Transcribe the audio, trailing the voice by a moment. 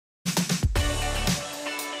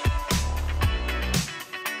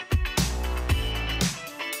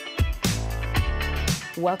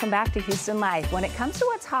welcome back to Houston Life. When it comes to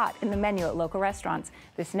what's hot in the menu at local restaurants,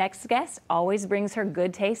 this next guest always brings her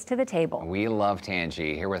good taste to the table. We love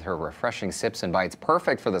Tanji, here with her refreshing sips and bites,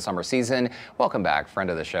 perfect for the summer season. Welcome back,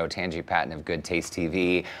 friend of the show, Tanji Patton of Goodtaste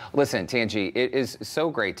TV. Listen, Tanji, it is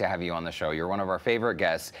so great to have you on the show. You're one of our favorite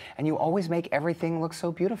guests, and you always make everything look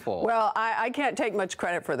so beautiful. Well, I can't take much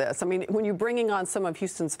credit for this. I mean, when you're bringing on some of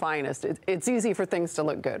Houston's finest, it's easy for things to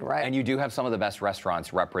look good, right? And you do have some of the best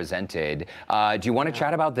restaurants represented. Do you want to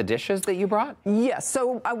chat about the dishes that you brought? Yes,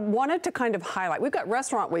 so I wanted to kind of highlight. We've got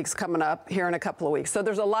restaurant weeks coming up here in a couple of weeks, so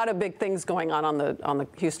there's a lot of big things going on the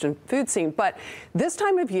Houston food scene. But this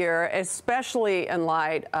time of year, especially in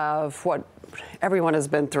light of what everyone has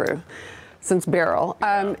been through since Beryl,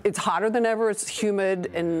 it's hotter than ever, it's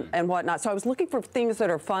humid and whatnot. So I was looking for things that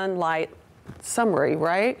are fun, light, summery,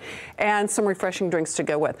 right? And some refreshing drinks to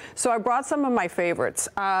go with. So I brought some of my favorites.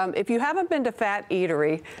 If you haven't been to Phat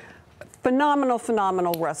Eatery,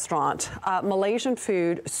 phenomenal restaurant. Malaysian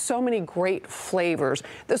food, so many great flavors.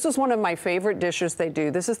 This is one of my favorite dishes they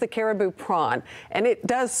do. This is the caribou prawn. And it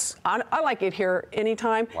does, I like it here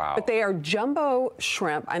anytime. Wow. But they are jumbo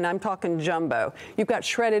shrimp, and I'm talking jumbo. You've got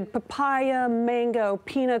shredded papaya, mango,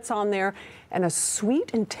 peanuts on there, and a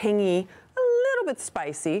sweet and tangy, a little bit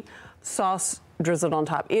spicy sauce drizzled on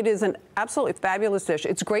top. It is an absolutely fabulous dish.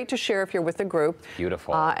 It's great to share if you're with a group.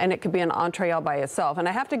 Beautiful. And it could be an entree all by itself. And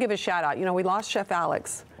I have to give a shout out. You know, we lost Chef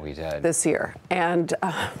Alex. We did. This year. And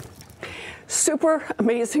super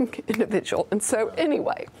amazing individual. And so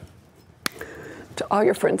anyway, to all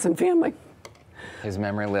your friends and family, his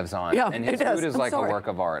memory lives on. Yeah, and his it does. food is I'm like sorry. a work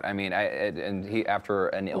of art. I mean, and he, after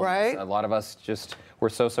an illness, Right? a lot of us just were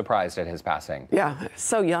so surprised at his passing. Yeah,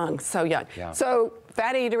 so young, so young. Yeah. So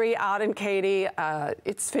Phat Eatery out in Katy,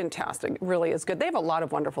 it's fantastic. It really is good. They have a lot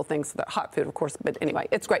of wonderful things, the hot food, of course, but anyway,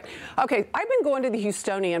 it's great. Okay, I've been going to the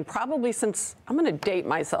Houstonian probably since, I'm going to date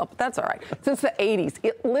myself, but that's all right, since the 80s.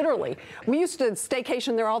 It literally, we used to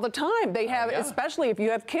staycation there all the time. They have, especially if you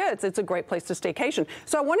have kids, it's a great place to staycation.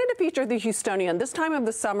 So I wanted to feature the Houstonian. This time of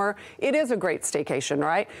the summer, it is a great staycation,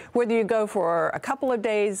 right? Whether you go for a couple of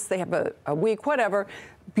days, they have a week, whatever.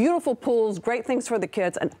 Beautiful pools, great things for the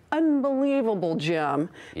kids, an unbelievable gym,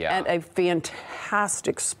 and a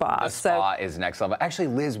fantastic spa. The spa is next level. Actually,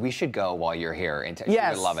 Liz, we should go while you're here. And you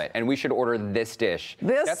would love it. And we should order this dish.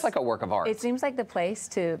 That's like a work of art. It seems like the place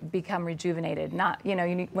to become rejuvenated, not, you know,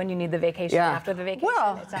 when you need the vacation after the vacation.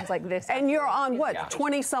 Well, it sounds like this. And you're on what,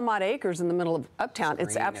 20 some odd acres in the middle of Uptown.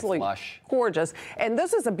 It's absolutely gorgeous. And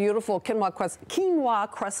this is a beautiful quinoa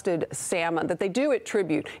crusted salmon that they do at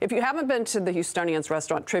Tribute. If you haven't been to the Houstonian's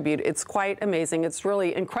restaurant Tribute, it's quite amazing. It's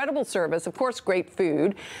really incredible service, of course, great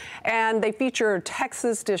food. And they feature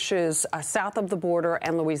Texas dishes south of the border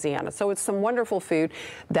and Louisiana. So it's some wonderful food.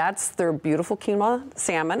 That's their beautiful quinoa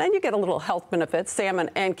salmon. And you get a little health benefits,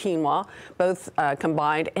 salmon and quinoa, both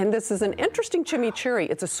combined. And this is an interesting chimichurri.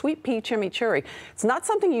 It's a sweet pea chimichurri. It's not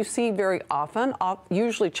something you see very often.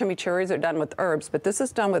 Usually chimichurris are done with herbs, but this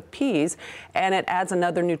is done with peas, and it adds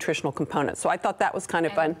another nutritional component. So I I thought that was kind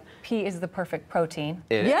of fun. Pea is the perfect protein.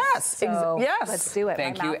 Yes, so yes. Let's do it.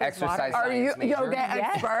 Thank you, exercise Are you science major. yoga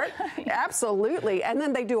expert? Absolutely. And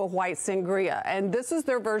then they do a white sangria, and this is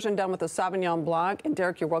their version done with a Sauvignon Blanc. And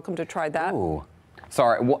Derek, you're welcome to try that. Ooh.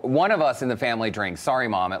 Sorry, one of us in the family drinks. Sorry,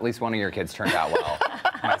 Mom. At least one of your kids turned out well.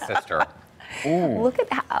 My sister. Ooh. Look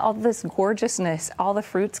at all this gorgeousness, all the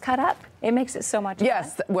fruits cut up. It makes it so much fun.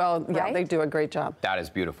 Yes, well, yeah, right? they do a great job. That is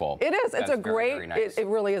beautiful. It is. That's It's a very, great, very nice. it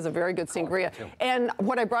really is a very good sangria. And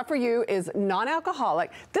what I brought for you is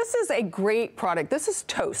non-alcoholic. This is a great product. This is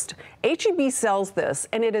Toast. H-E-B sells this,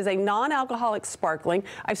 and it is a non-alcoholic sparkling.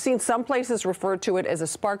 I've seen some places refer to it as a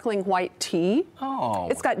sparkling white tea. Oh.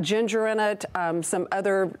 It's got ginger in it, some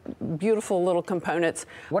other beautiful little components.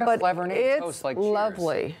 What a clever name, it's Toast, like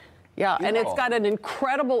lovely. Cheers. Yeah, Beautiful. and it's got an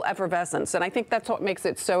incredible effervescence, and I think that's what makes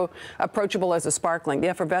it so approachable as a sparkling. The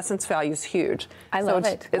effervescence value is huge. I love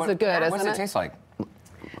it. It's a good, What isn't does it taste like?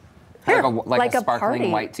 Here, like a sparkling party.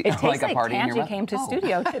 white tea. It tastes like a party in your Tanji mouth? came to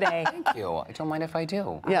studio today. Thank you. I don't mind if I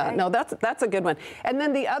do. Yeah, right. no, that's a good one. And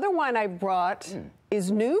then the other one I brought is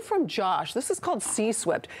new from Josh. This is called Sea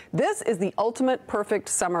Swift. This is the ultimate perfect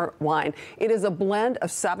summer wine. It is a blend of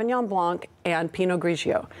Sauvignon Blanc and Pinot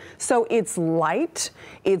Grigio. So it's light.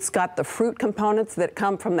 It's got the fruit components that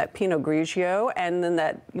come from that Pinot Grigio, and then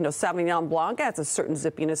that, you know, Sauvignon Blanc adds a certain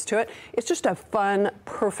zippiness to it. It's just a fun,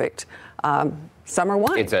 perfect summer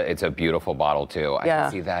wine. It's a beautiful bottle too. I Yeah.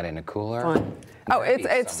 can see that in a cooler. Fun. Oh,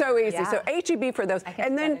 it's so easy. Yeah. So HEB for those.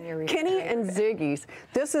 And then Kenny and Ziggy's.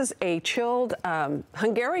 This is a chilled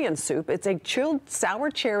Hungarian soup. It's a chilled sour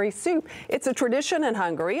cherry soup. It's a tradition in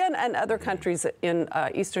Hungary and other countries in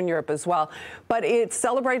Eastern Europe as well. But it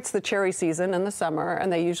celebrates the cherry season in the summer,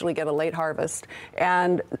 and they usually get a late harvest.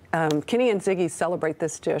 And Kenny and Ziggy celebrate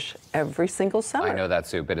this dish every single summer. I know that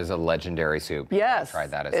soup. It is a legendary soup. Yes. I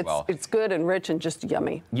tried that as well. It's good and rich and just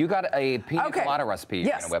yummy. You got a pina colada recipe you're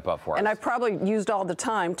going to whip up for us. And I probably used all the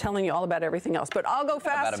time telling you all about everything else, but I'll go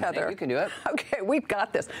fast, Heather. You can do it. Okay, we've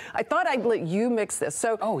got this. I thought I'd let you mix this.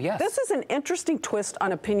 So this is an interesting twist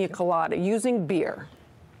on a pina colada using beer,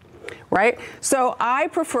 right? So I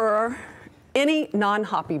prefer any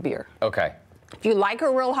non-hoppy beer. Okay. If you like a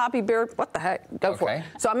real hoppy beer, what the heck, go for it.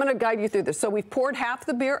 So I'm going to guide you through this. So we've poured half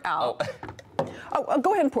the beer out. Oh,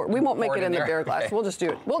 go ahead and pour it. We won't make it in the beer glass. We'll just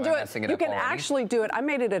do it. We'll do it. You can actually do it. I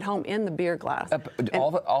made it at home in the beer glass.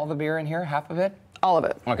 All the beer in here? Half of it? All of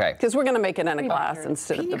it. Okay. Because we're going to make it in a glass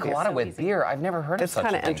instead of the beer. Pina colada with beer. I've never heard of such a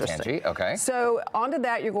thing, Tanji. It's kind of interesting. Okay. So onto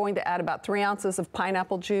that, you're going to add about 3 ounces of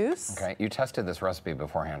pineapple juice. Okay. You tested this recipe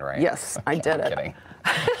beforehand, right? Yes, I did it. I'm kidding.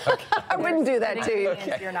 I wouldn't do that to you.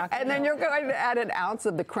 Okay. And then you're going to add an ounce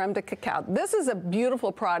of the creme de cacao. This is a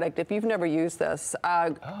beautiful product. If you've never used this,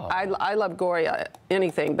 I love Goya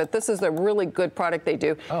anything, but this is a really good product they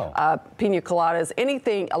do. Pina coladas,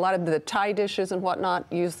 anything, a lot of the Thai dishes and whatnot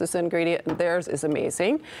use this ingredient, and theirs is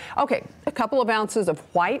amazing. Okay, a couple of ounces of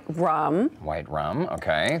white rum. White rum,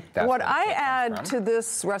 okay. That's what I add to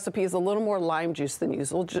this recipe is a little more lime juice than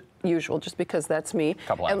usual, just because that's me.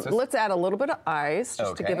 Couple ounces. And let's add a little bit of ice,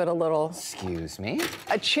 just to give it a little... Excuse me?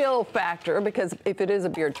 A chill factor, because if it is a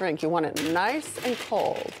beer drink, you want it nice and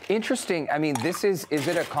cold. Interesting. I mean, is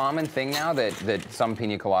it a common thing now that some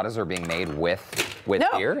pina coladas are being made with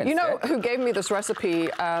beer instead? You know who gave me this recipe?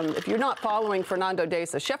 If you're not following Fernando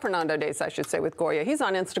Deza, Chef Fernando Deza, I should say, with Goya, he's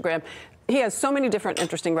on Instagram. He has so many different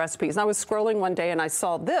interesting recipes. And I was scrolling one day and I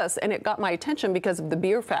saw this, and it got my attention because of the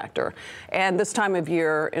beer factor. And this time of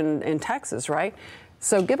year in Texas, right?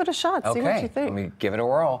 So give it a shot, see what you think. Let me give it a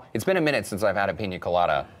whirl. It's been a minute since I've had a pina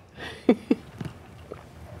colada.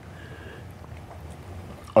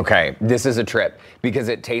 Okay, this is a trip because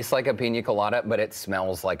it tastes like a pina colada, but it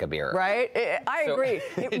smells like a beer. Right? I agree.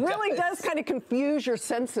 It really does kind of confuse your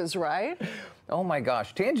senses, right? Oh my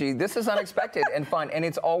gosh, Tanji, this is unexpected and fun, and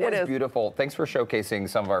it's always beautiful. Thanks for showcasing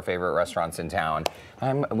some of our favorite restaurants in town.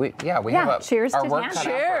 We have cheers our to work town. cut out for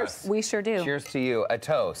Cheers. us. We sure do. Cheers to you. A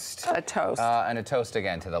toast. A toast. And a toast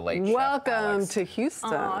again to the late chef Welcome to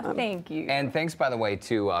Houston. Aw, thank you. And thanks, by the way,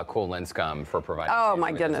 to Cool Linscomb for providing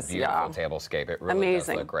my goodness, this beautiful tablescape. It really does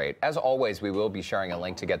look great. As always, we will be sharing a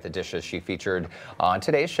link to get the dishes she featured on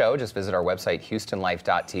today's show. Just visit our website,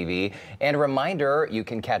 HoustonLife.tv. And a reminder, you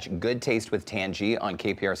can catch Good Taste with Tanji on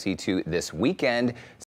KPRC2 this weekend.